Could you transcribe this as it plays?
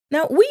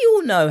Now, we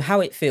all know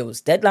how it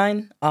feels.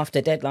 Deadline after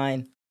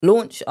deadline,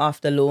 launch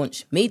after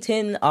launch,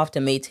 meeting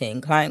after meeting,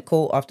 client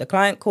call after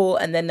client call.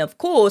 And then, of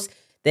course,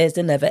 there's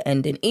the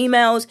never-ending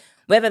emails,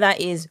 whether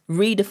that is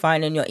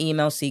redefining your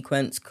email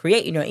sequence,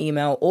 creating your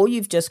email, or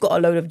you've just got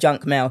a load of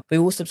junk mail. We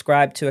all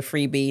subscribe to a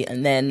freebie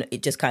and then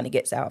it just kind of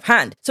gets out of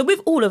hand. So with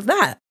all of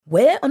that,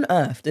 where on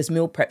earth does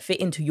meal prep fit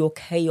into your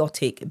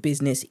chaotic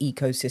business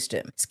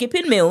ecosystem?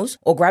 Skipping meals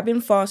or grabbing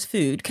fast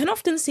food can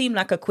often seem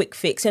like a quick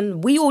fix,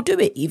 and we all do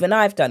it, even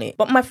I've done it.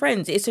 But my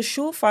friends, it's a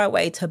surefire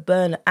way to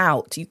burn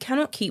out. You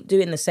cannot keep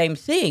doing the same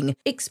thing,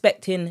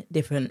 expecting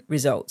different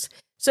results.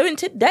 So in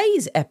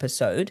today's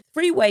episode,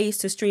 3 ways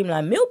to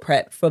streamline meal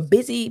prep for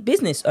busy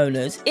business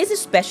owners is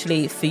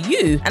especially for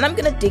you. And I'm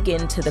going to dig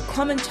into the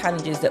common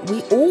challenges that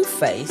we all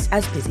face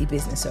as busy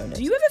business owners.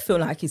 Do you ever feel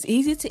like it's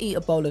easier to eat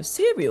a bowl of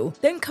cereal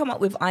than come up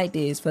with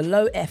ideas for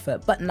low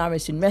effort but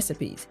nourishing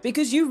recipes?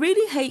 Because you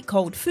really hate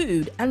cold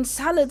food and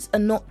salads are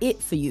not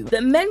it for you.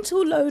 The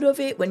mental load of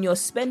it when you're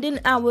spending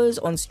hours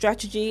on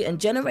strategy and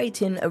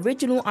generating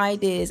original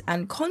ideas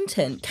and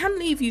content can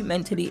leave you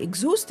mentally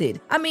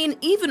exhausted. I mean,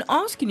 even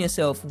asking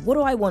yourself, what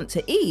do I want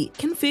to eat,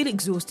 can feel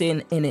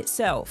exhausting in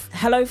itself.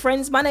 Hello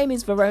friends, my name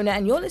is Verona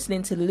and you're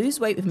listening to the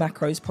Lose Weight with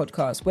Macros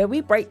podcast, where we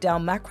break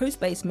down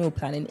macros-based meal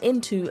planning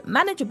into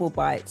manageable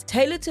bites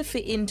tailored to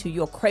fit into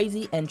your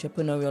crazy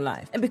entrepreneurial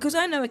life. And because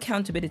I know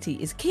accountability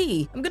is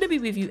key, I'm going to be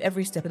with you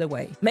every step of the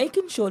way,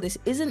 making sure this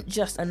isn't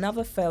just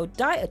another failed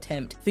diet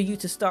attempt for you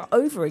to start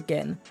over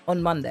again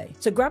on Monday.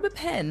 So grab a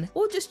pen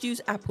or just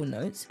use Apple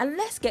Notes and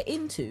let's get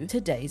into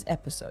today's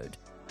episode.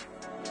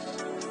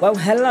 Well,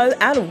 hello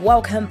and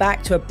welcome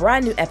back to a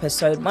brand new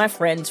episode, my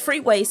friends. 3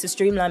 ways to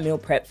streamline meal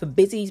prep for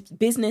busy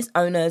business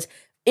owners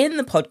in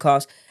the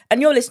podcast. And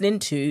you're listening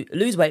to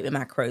Lose Weight with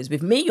Macros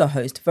with me, your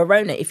host,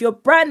 Verona. If you're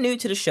brand new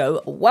to the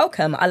show,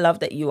 welcome. I love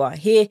that you are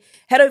here.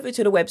 Head over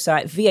to the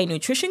website,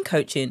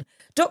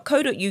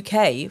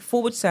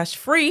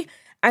 vanutritioncoaching.co.uk/free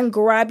and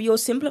grab your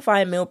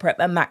Simplifying Meal Prep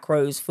and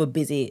Macros for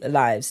Busy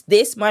Lives.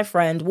 This, my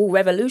friend, will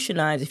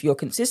revolutionize, if you're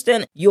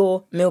consistent,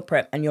 your meal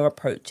prep and your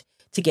approach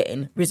to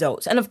getting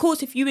results. And of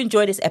course, if you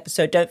enjoy this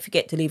episode, don't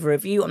forget to leave a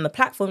review on the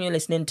platform you're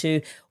listening to,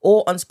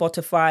 or on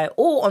Spotify,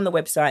 or on the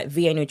website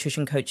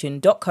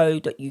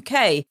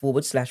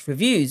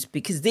vanutritioncoaching.co.uk/reviews,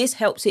 because this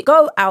helps it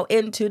go out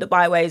into the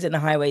byways and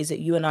the highways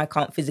that you and I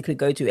can't physically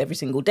go to every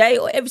single day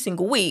or every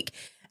single week,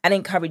 and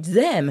encourage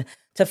them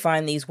to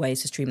find these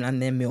ways to streamline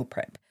their meal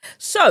prep.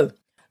 So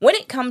when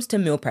it comes to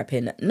meal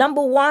prepping,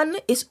 number 1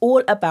 is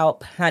all about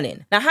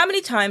planning. Now, how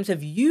many times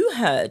have you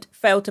heard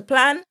fail to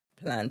plan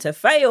to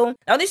fail?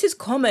 Now, this is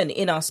common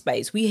in our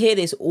space. We hear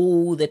this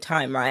all the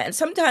time, right? And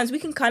sometimes we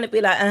can kind of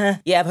be like,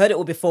 yeah, I've heard it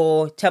all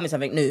before. Tell me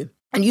something new.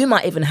 And you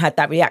might even had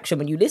that reaction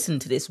when you listen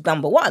to this,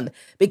 number 1,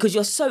 because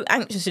you're so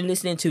anxious in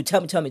listening to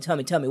tell me, what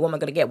am I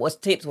going to get? What's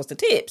the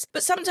tips?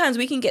 But sometimes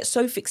we can get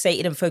so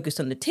fixated and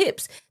focused on the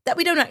tips that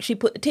we don't actually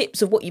put the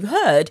tips of what you've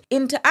heard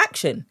into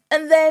action.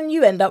 And then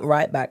you end up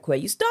right back where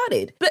you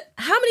started. But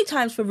how many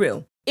times, for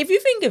real, if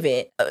you think of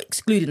it,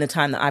 excluding the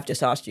time that I've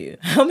just asked you,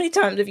 how many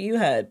times have you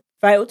heard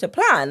fail to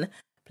plan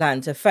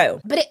to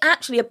fail? But it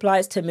actually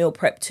applies to meal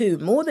prep too,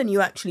 more than you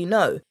actually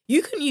know.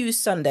 You can use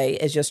Sunday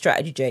as your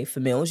strategy day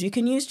for meals. You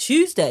can use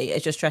Tuesday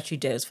as your strategy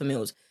days for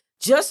meals.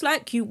 Just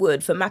like you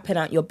would for mapping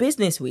out your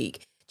business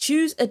week,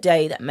 choose a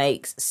day that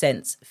makes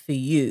sense for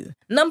you.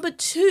 Number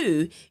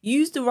 2,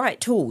 use the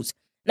right tools.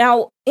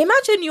 Now,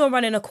 imagine you're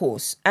running a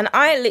course, and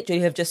I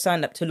literally have just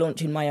signed up to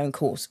launching my own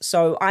course.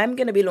 So I'm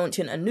going to be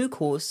launching a new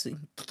course.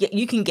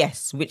 You can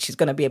guess which it's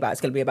going to be about.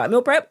 It's going to be about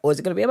meal prep, or is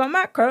it going to be about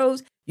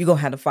macros? You're going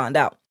to have to find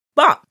out.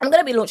 But I'm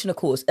going to be launching a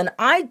course, and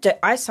I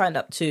signed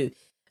up to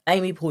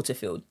Amy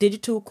Porterfield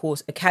Digital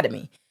Course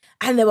Academy.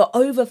 And there were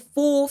over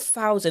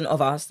 4,000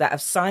 of us that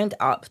have signed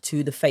up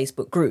to the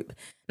Facebook group.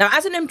 Now,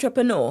 as an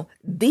entrepreneur,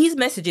 these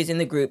messages in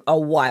the group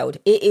are wild.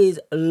 It is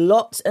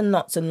lots and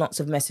lots and lots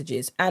of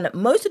messages. And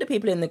most of the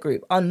people in the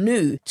group are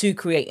new to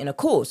creating a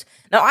course.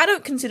 Now, I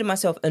don't consider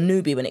myself a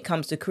newbie when it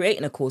comes to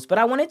creating a course, but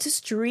I wanted to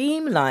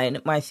streamline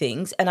my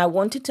things, and I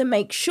wanted to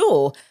make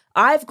sure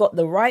I've got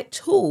the right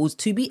tools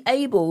to be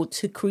able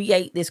to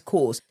create this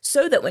course,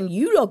 so that when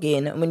you log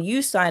in and when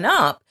you sign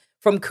up,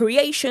 from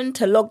creation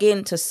to log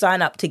in to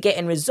sign up to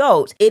getting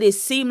results, it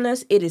is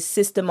seamless, it is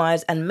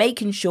systemized, and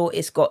making sure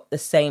it's got the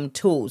same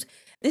tools.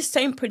 This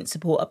same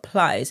principle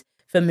applies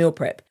for meal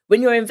prep.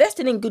 When you're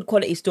investing in good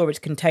quality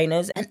storage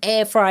containers, an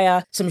air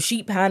fryer, some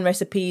sheet pan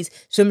recipes,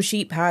 some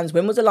sheet pans,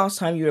 when was the last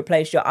time you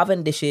replaced your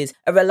oven dishes,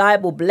 a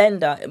reliable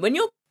blender? When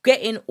you're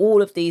getting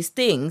all of these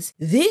things,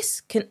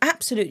 this can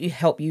absolutely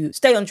help you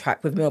stay on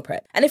track with meal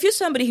prep. And if you're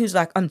somebody who's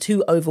like, I'm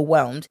too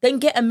overwhelmed, then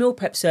get a meal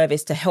prep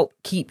service to help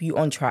keep you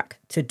on track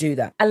to do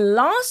that. And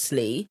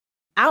lastly,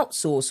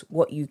 outsource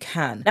what you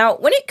can. Now,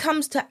 when it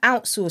comes to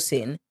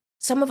outsourcing,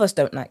 some of us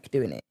don't like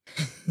doing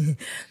it.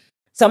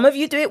 Some of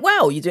you do it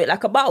well. You do it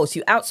like a boss.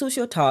 You outsource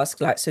your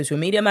tasks like social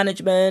media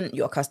management,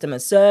 your customer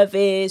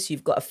service,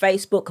 you've got a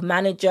Facebook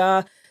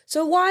manager.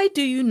 So why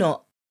do you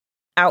not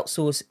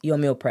outsource your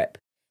meal prep?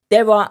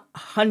 There are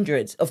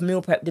hundreds of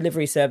meal prep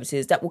delivery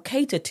services that will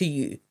cater to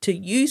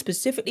you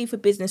specifically for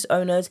business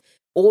owners,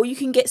 or you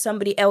can get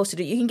somebody else to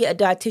do it. You can get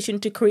a dietitian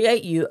to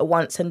create you a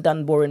once and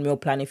done boring meal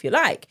plan if you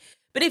like.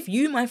 But if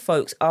you, my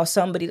folks, are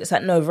somebody that's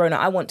like, no, Verona,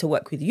 I want to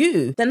work with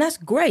you, then that's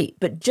great.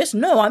 But just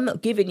know I'm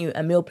not giving you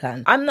a meal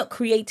plan. I'm not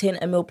creating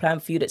a meal plan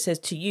for you that says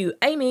to you,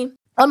 Amy,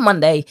 on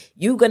Monday,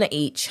 you're going to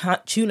eat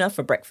tuna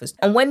for breakfast.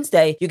 On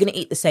Wednesday, you're going to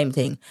eat the same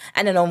thing.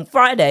 And then on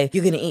Friday,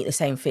 you're going to eat the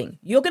same thing.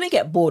 You're going to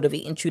get bored of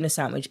eating tuna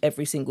sandwich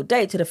every single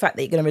day to the fact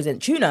that you're going to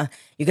resent tuna,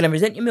 you're going to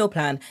resent your meal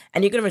plan,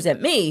 and you're going to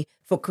resent me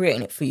for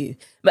creating it for you.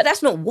 But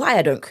that's not why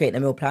I don't create a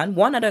meal plan.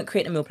 One, I don't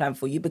create a meal plan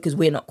for you because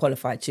we're not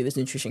qualified to as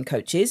nutrition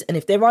coaches. And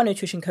if there are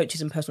nutrition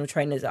coaches and personal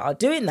trainers that are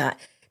doing that,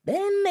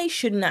 then they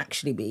shouldn't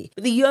actually be.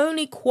 But the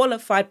only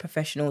qualified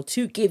professional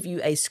to give you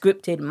a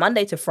scripted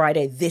Monday to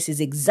Friday, this is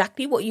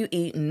exactly what you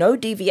eat, no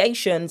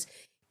deviations,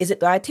 is a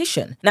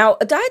dietitian. Now,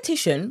 a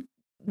dietitian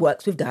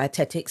works with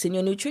dietetics in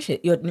your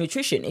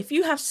nutrition. If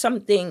you have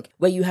something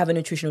where you have a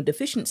nutritional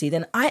deficiency,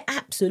 then I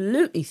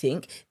absolutely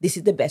think this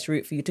is the best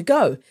route for you to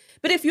go.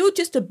 But if you're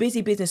just a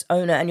busy business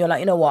owner and you're like,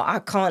 you know what, I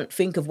can't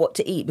think of what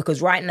to eat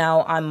because right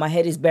now my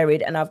head is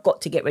buried and I've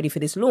got to get ready for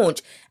this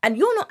launch, and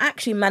you're not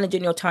actually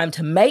managing your time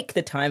to make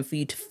the time for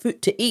you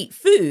to eat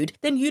food,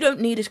 then you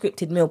don't need a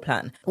scripted meal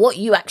plan. What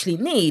you actually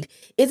need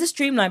is a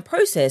streamlined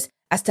process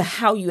as to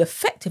how you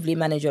effectively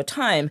manage your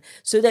time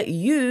so that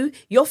you,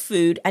 your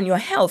food, and your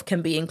health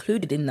can be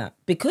included in that.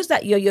 Because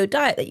that yo-yo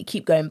diet that you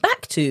keep going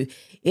back to,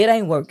 it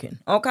ain't working,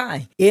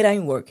 okay? It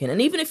ain't working.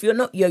 And even if you're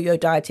not yo-yo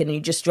dieting and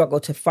you just struggle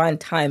to find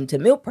time to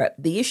meal prep,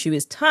 the issue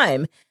is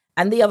time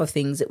and the other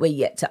things that we're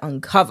yet to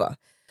uncover.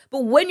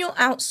 But when you're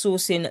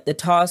outsourcing the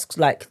tasks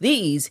like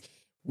these,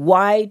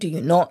 why do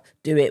you not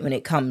do it when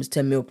it comes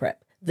to meal prep?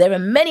 There are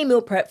many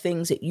meal prep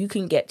things that you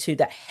can get to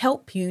that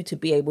help you to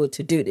be able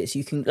to do this.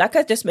 You can, like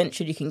I just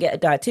mentioned, you can get a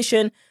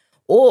dietitian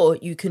or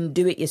you can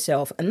do it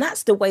yourself. And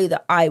that's the way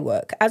that I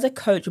work. As a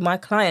coach, my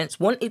clients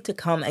wanted to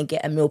come and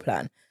get a meal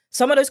plan.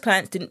 Some of those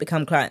clients didn't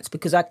become clients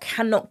because I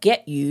cannot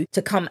get you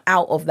to come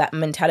out of that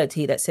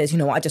mentality that says, you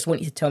know what, I just want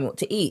you to tell me what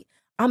to eat.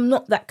 I'm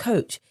not that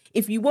coach.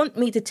 If you want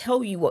me to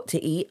tell you what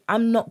to eat,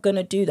 I'm not going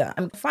to do that.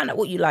 I'm going to find out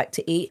what you like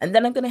to eat, and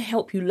then I'm going to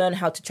help you learn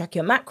how to track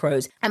your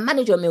macros and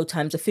manage your meal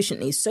times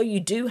efficiently so you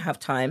do have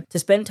time to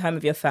spend time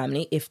with your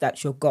family if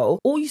that's your goal,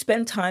 or you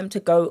spend time to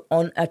go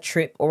on a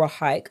trip or a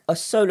hike, a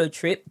solo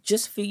trip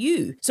just for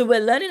you. So we're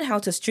learning how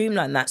to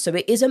streamline that so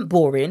it isn't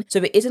boring, so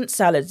it isn't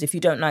salads if you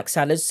don't like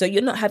salads, so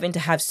you're not having to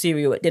have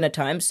cereal at dinner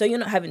time, so you're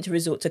not having to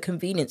resort to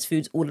convenience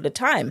foods all of the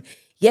time.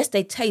 Yes,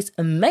 they taste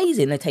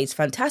amazing, they taste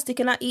fantastic,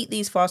 and I eat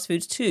these fast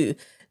foods too,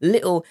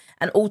 little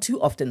and all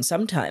too often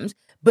sometimes,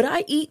 but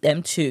I eat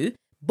them too.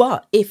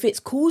 But if it's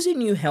causing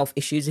you health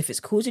issues, if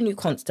it's causing you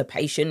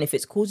constipation, if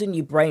it's causing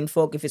you brain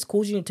fog, if it's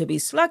causing you to be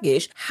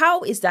sluggish,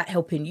 how is that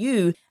helping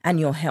you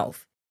and your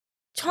health?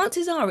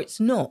 Chances are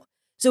it's not.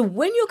 So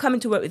when you're coming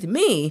to work with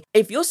me,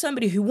 if you're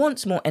somebody who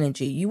wants more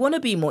energy, you want to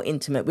be more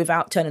intimate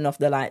without turning off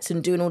the lights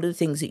and doing all the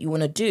things that you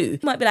want to do, you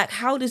might be like,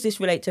 how does this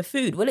relate to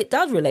food? Well, it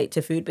does relate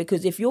to food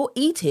because if you're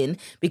eating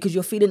because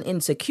you're feeling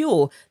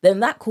insecure, then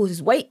that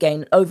causes weight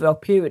gain over a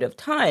period of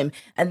time.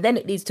 And then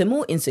it leads to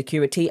more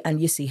insecurity and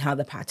you see how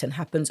the pattern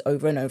happens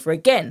over and over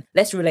again.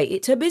 Let's relate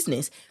it to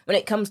business. When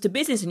it comes to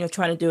business and you're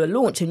trying to do a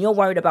launch and you're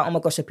worried about, oh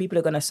my gosh, so people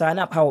are going to sign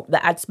up, how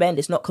the ad spend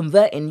is not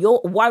converting. You're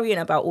worrying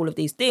about all of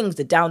these things.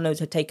 The downloads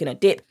have taken a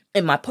dip.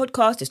 In my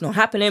podcast, it's not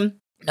happening.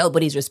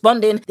 Nobody's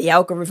responding. The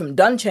algorithm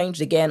done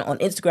changed again on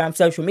Instagram,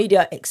 social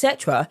media,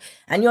 etc.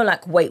 And you're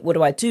like, wait, what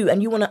do I do?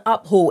 And you want to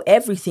uphaul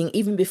everything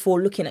even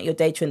before looking at your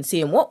data and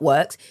seeing what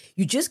works.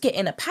 You just get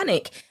in a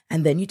panic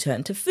and then you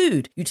turn to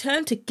food. You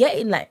turn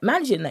to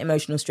managing that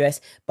emotional stress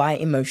by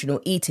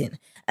emotional eating.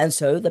 And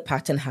so the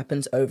pattern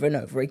happens over and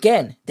over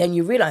again. Then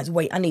you realize,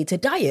 wait, I need to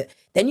diet.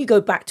 Then you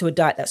go back to a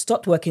diet that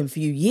stopped working for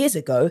you years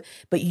ago,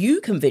 but you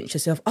convince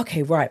yourself,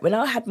 okay, right, when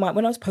I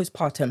was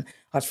postpartum,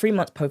 I was 3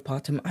 months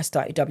postpartum, I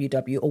started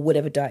WW or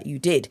whatever diet you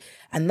did.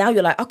 And now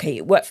you're like, okay,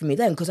 it worked for me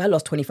then because I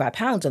lost 25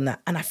 pounds on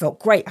that. And I felt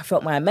great. I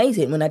felt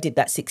amazing when I did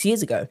that 6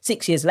 years ago.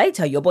 6 years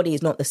later, your body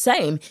is not the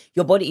same.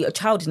 Your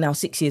child is now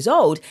 6 years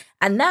old.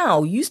 And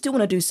now you still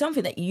want to do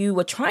something that you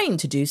were trying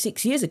to do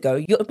 6 years ago.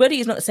 Your body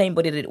is not the same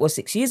body that it was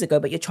 6 years ago,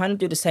 but you're trying to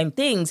do the same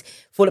things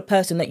for the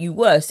person that you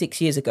were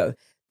 6 years ago.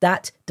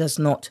 That does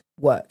not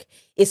work.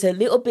 It's a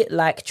little bit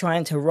like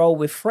trying to roll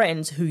with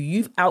friends who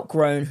you've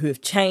outgrown, who have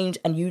changed,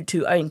 and you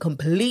two are in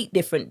complete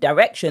different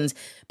directions,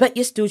 but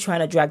you're still trying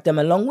to drag them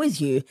along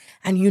with you.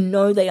 And you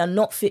know they are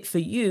not fit for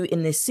you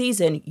in this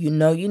season. You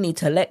know you need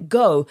to let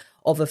go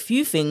of a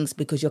few things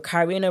because you're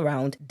carrying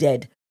around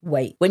dead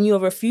weight. When you're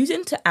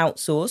refusing to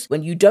outsource,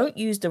 when you don't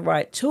use the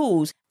right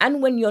tools, and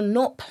when you're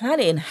not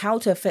planning how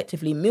to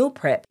effectively meal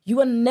prep, you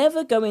are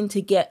never going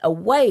to get a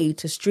way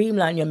to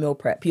streamline your meal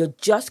prep. You're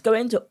just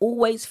going to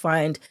always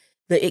find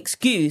the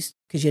excuse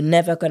because you're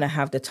never going to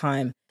have the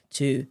time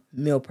to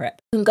meal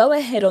prep. You can go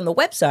ahead on the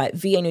website,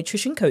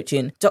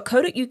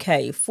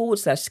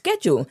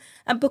 vanutritioncoaching.co.uk/schedule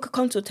and book a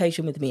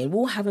consultation with me, and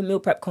we'll have a meal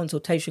prep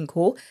consultation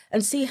call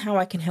and see how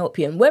I can help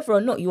you and whether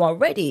or not you are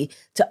ready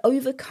to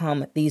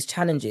overcome these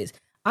challenges.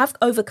 I've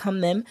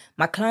overcome them,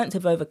 my clients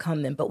have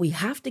overcome them, but we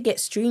have to get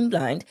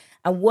streamlined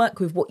and work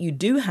with what you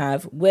do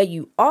have, where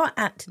you are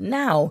at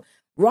now,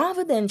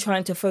 rather than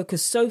trying to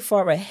focus so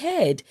far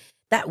ahead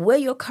that where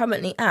you're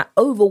currently at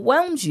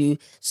overwhelms you,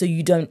 so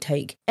you don't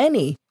take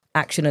any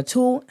action at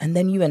all, and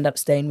then you end up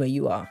staying where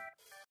you are.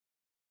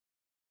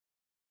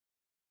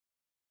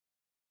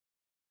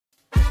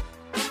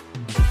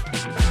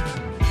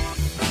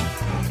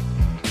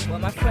 Well,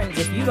 my friends,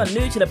 if you are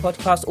new to the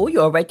podcast or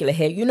you're a regular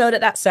here, you know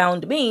that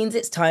sound means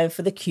it's time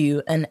for the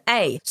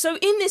Q&A. So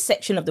in this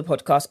section of the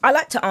podcast, I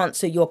like to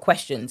answer your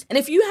questions. And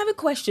if you have a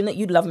question that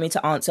you'd love me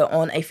to answer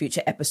on a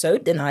future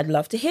episode, then I'd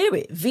love to hear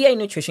it.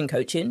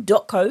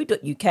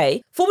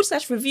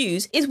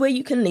 vanutritioncoaching.co.uk/reviews is where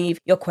you can leave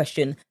your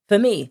question for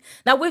me.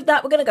 Now, with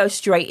that, we're going to go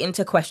straight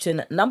into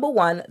question number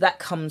 1 that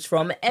comes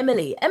from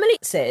Emily. Emily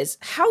says,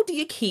 how do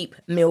you keep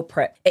meal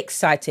prep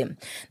exciting?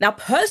 Now,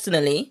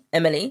 personally,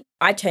 Emily,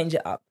 I change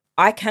it up.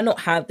 I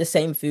cannot have the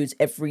same foods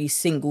every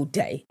single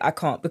day. I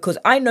can't, because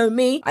I know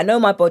me, I know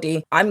my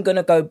body. I'm going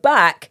to go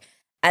back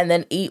and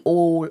then eat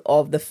all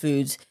of the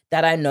foods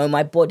that I know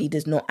my body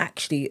does not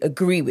actually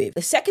agree with.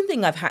 The second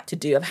thing I've had to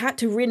do, I've had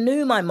to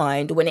renew my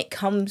mind when it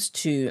comes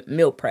to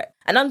meal prep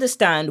and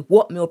understand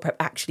what meal prep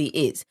actually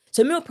is.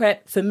 So meal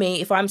prep for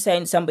me, if I was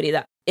somebody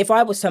that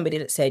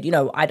said,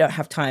 I don't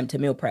have time to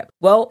meal prep.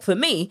 Well, for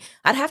me,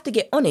 I'd have to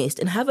get honest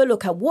and have a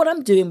look at what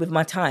I'm doing with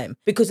my time,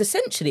 because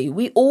essentially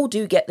we all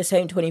do get the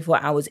same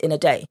 24 hours in a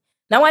day.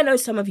 Now, I know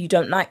some of you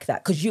don't like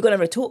that because you're going to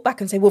retort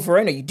back and say, well,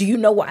 Verona, do you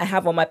know what I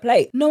have on my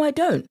plate? No, I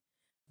don't.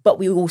 But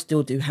we all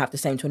still do have the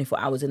same 24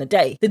 hours in a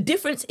day. The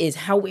difference is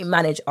how we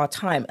manage our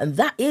time. And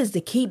that is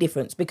the key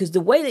difference, because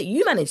the way that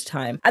you manage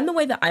time and the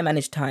way that I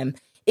manage time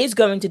is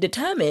going to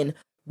determine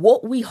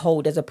what we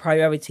hold as a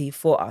priority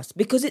for us,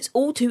 because it's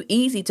all too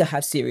easy to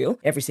have cereal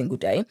every single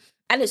day.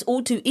 And it's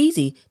all too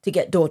easy to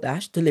get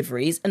DoorDash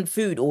deliveries and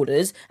food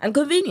orders and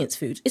convenience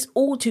foods. It's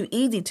all too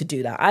easy to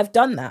do that. I've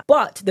done that.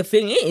 But the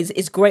thing is,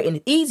 it's great and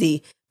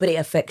easy, but it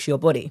affects your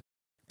body.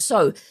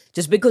 So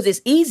just because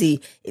it's easy,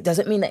 it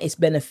doesn't mean that it's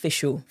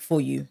beneficial for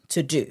you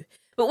to do.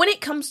 But when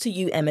it comes to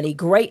you, Emily,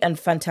 great and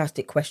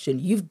fantastic question.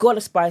 You've got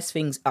to spice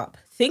things up.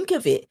 Think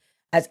of it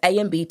as A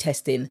and B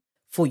testing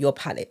for your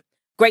palate.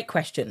 Great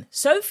question.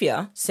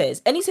 Sophia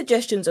says, any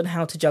suggestions on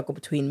how to juggle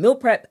between meal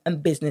prep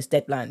and business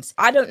deadlines?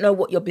 I don't know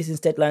what your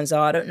business deadlines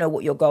are. I don't know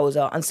what your goals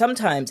are. And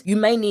sometimes you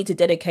may need to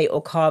dedicate or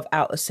carve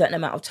out a certain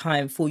amount of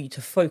time for you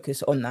to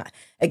focus on that.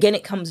 Again,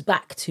 it comes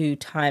back to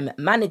time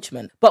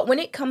management. But when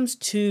it comes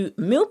to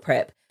meal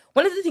prep,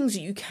 one of the things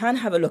that you can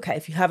have a look at,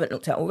 if you haven't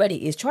looked at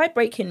already, is try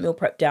breaking meal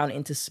prep down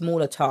into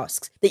smaller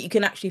tasks that you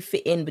can actually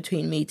fit in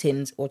between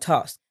meetings or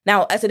tasks.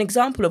 Now, as an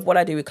example of what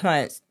I do with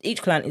clients,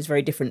 each client is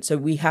very different. So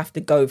we have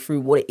to go through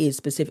what it is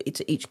specific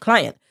to each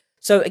client.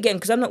 So again,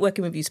 because I'm not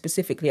working with you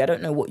specifically, I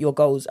don't know what your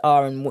goals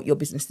are and what your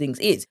business things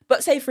is.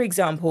 But say, for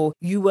example,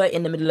 you were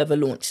in the middle of a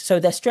launch. So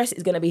their stress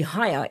is going to be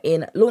higher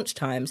in launch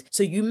times.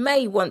 So you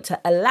may want to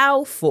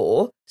allow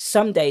for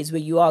some days where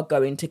you are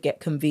going to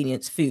get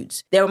convenience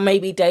foods. There may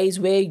be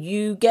days where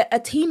you get a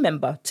team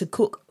member to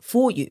cook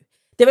for you.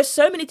 There are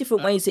so many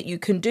different ways that you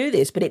can do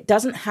this, but it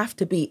doesn't have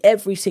to be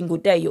every single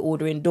day you're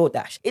ordering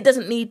DoorDash. It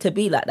doesn't need to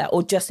be like that,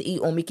 or Just Eat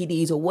or Mickey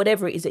D's or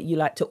whatever it is that you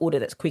like to order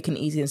that's quick and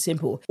easy and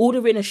simple.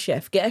 Order in a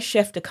chef. Get a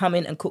chef to come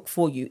in and cook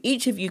for you.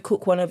 Each of you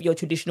cook one of your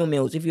traditional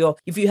meals. If you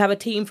have a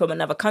team from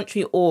another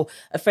country or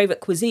a favorite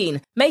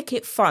cuisine, make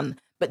it fun.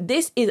 But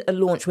this is a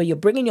launch where you're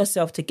bringing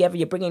yourself together,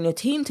 you're bringing your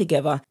team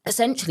together.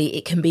 Essentially,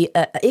 it can be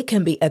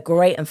a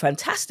great and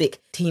fantastic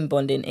team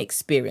bonding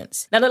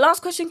experience. Now, the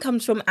last question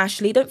comes from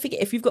Ashley. Don't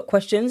forget, if you've got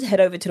questions, head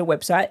over to the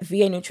website,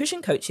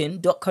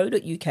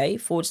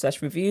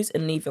 vanutritioncoaching.co.uk/reviews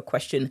and leave your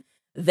question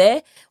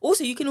there.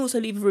 Also, you can also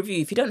leave a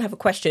review. If you don't have a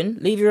question,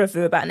 leave your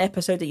review about an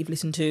episode that you've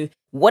listened to.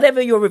 Whatever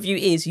your review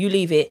is, you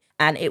leave it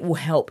and it will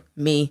help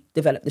me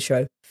develop the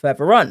show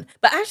further on.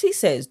 But Ashley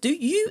says, do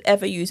you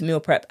ever use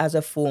meal prep as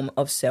a form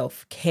of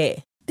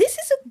self-care? This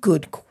is a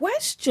good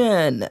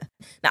question.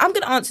 Now, I'm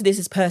going to answer this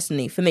as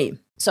personally for me.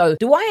 So,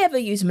 do I ever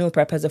use meal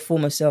prep as a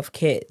form of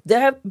self-care?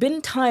 There have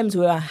been times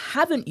where I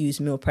haven't used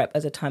meal prep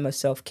as a time of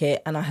self-care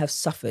and I have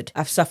suffered.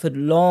 I've suffered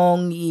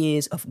long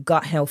years of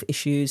gut health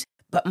issues.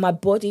 But my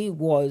body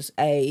was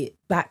a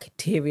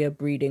bacteria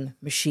breeding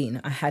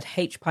machine. I had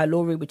H.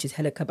 pylori, which is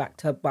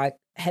Helicobacter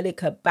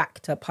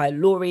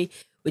pylori,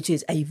 which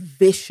is a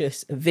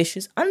vicious,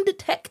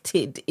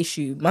 undetected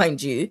issue,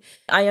 mind you.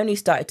 I only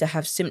started to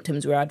have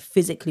symptoms where I'd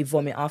physically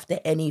vomit after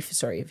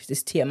if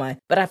this TMI,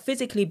 but I'd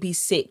physically be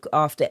sick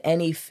after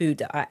any food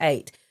that I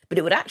ate. But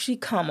it would actually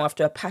come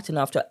after a pattern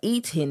after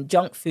eating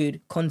junk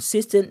food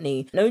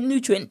consistently. No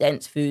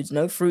nutrient-dense foods,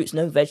 no fruits,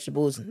 no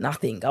vegetables,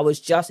 nothing. I was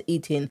just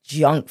eating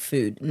junk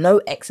food,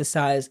 no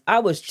exercise. I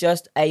was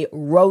just a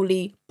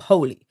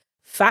roly-poly,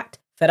 fat,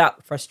 fed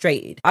up,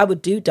 frustrated, I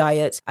would do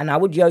diets and I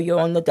would yo-yo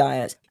on the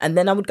diets. And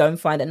then I would go and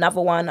find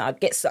another one. I'd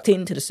get sucked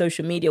into the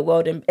social media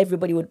world and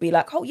everybody would be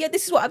like, oh yeah,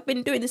 this is what I've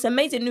been doing, this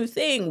amazing new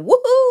thing.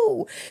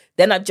 Woohoo!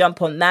 Then I'd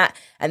jump on that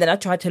and then I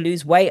tried to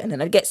lose weight and then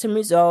I'd get some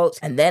results.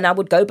 And then I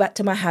would go back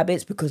to my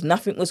habits because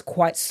nothing was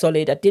quite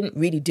solid. I didn't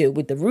really deal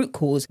with the root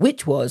cause,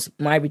 which was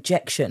my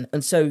rejection.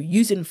 And so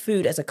using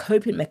food as a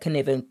coping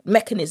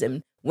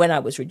mechanism when I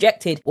was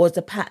rejected was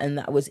the pattern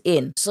that I was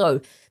in.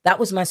 So that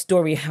was my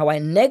story, how I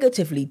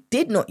negatively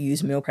did not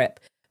use meal prep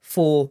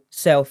for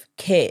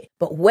self-care.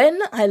 But when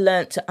I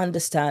learned to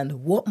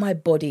understand what my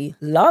body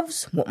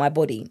loves, what my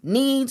body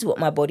needs, what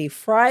my body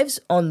thrives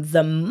on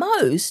the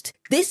most,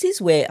 this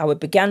is where I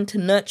began to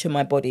nurture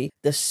my body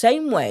the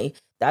same way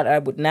that I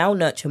would now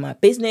nurture my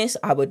business,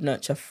 I would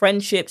nurture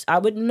friendships, I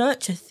would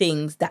nurture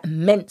things that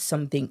meant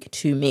something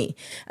to me.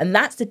 And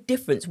that's the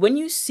difference. When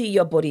you see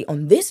your body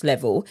on this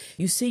level,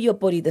 you see your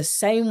body the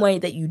same way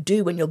that you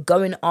do when you're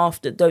going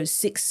after those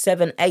 6,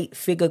 7, 8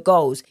 figure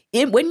goals.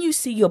 When you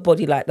see your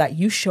body like that,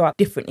 you show up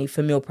differently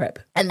for meal prep.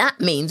 And that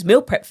means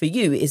meal prep for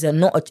you is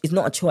not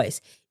a choice.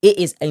 It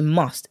is a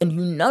must. And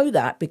you know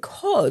that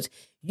because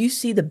you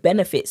see the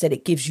benefits that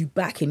it gives you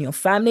back in your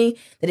family,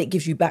 that it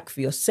gives you back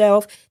for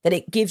yourself, that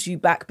it gives you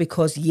back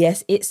because,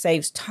 yes, it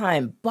saves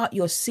time, but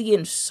you're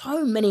seeing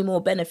so many more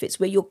benefits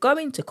where you're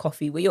going to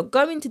coffee, where you're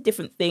going to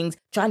different things,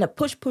 trying to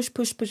push,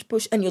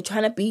 and you're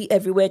trying to be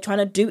everywhere, trying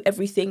to do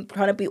everything,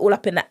 trying to be all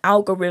up in the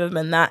algorithm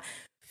and that.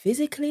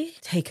 Physically,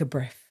 take a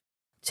breath.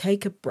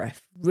 Take a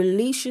breath.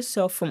 Release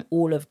yourself from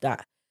all of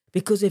that.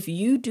 Because if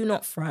you do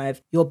not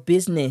thrive, your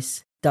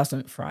business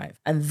doesn't thrive.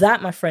 And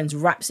that, my friends,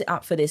 wraps it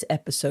up for this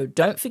episode.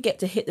 Don't forget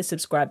to hit the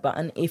subscribe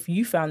button if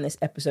you found this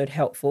episode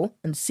helpful,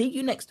 and see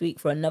you next week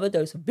for another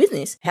dose of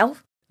business,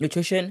 health,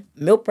 nutrition,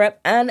 meal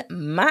prep, and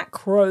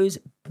macros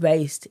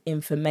based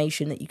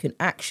information that you can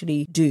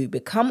actually do.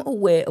 Become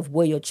aware of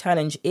where your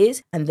challenge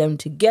is, and then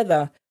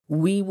together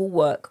we will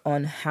work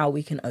on how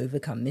we can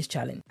overcome this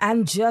challenge.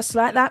 And just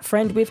like that,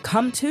 friend, we've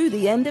come to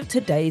the end of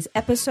today's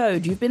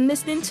episode. You've been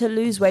listening to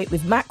Lose Weight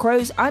with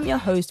Macros. I'm your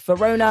host,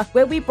 Verona,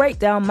 where we break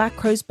down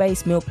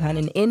macros-based meal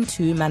planning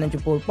into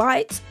manageable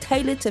bites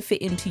tailored to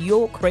fit into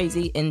your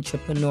crazy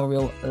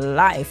entrepreneurial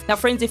life. Now,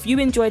 friends, if you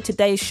enjoyed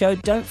today's show,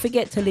 don't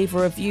forget to leave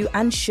a review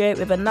and share it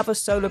with another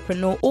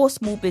solopreneur or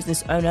small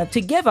business owner.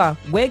 Together,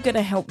 we're going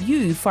to help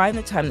you find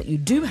the time that you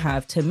do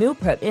have to meal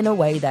prep in a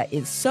way that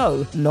is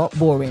so not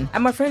boring.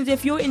 And my friends,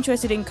 if you're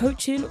interested in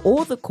coaching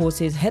or the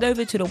courses, head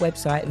over to the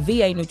website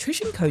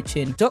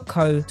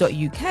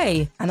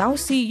vanutritioncoaching.co.uk, and I'll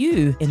see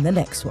you in the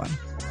next one.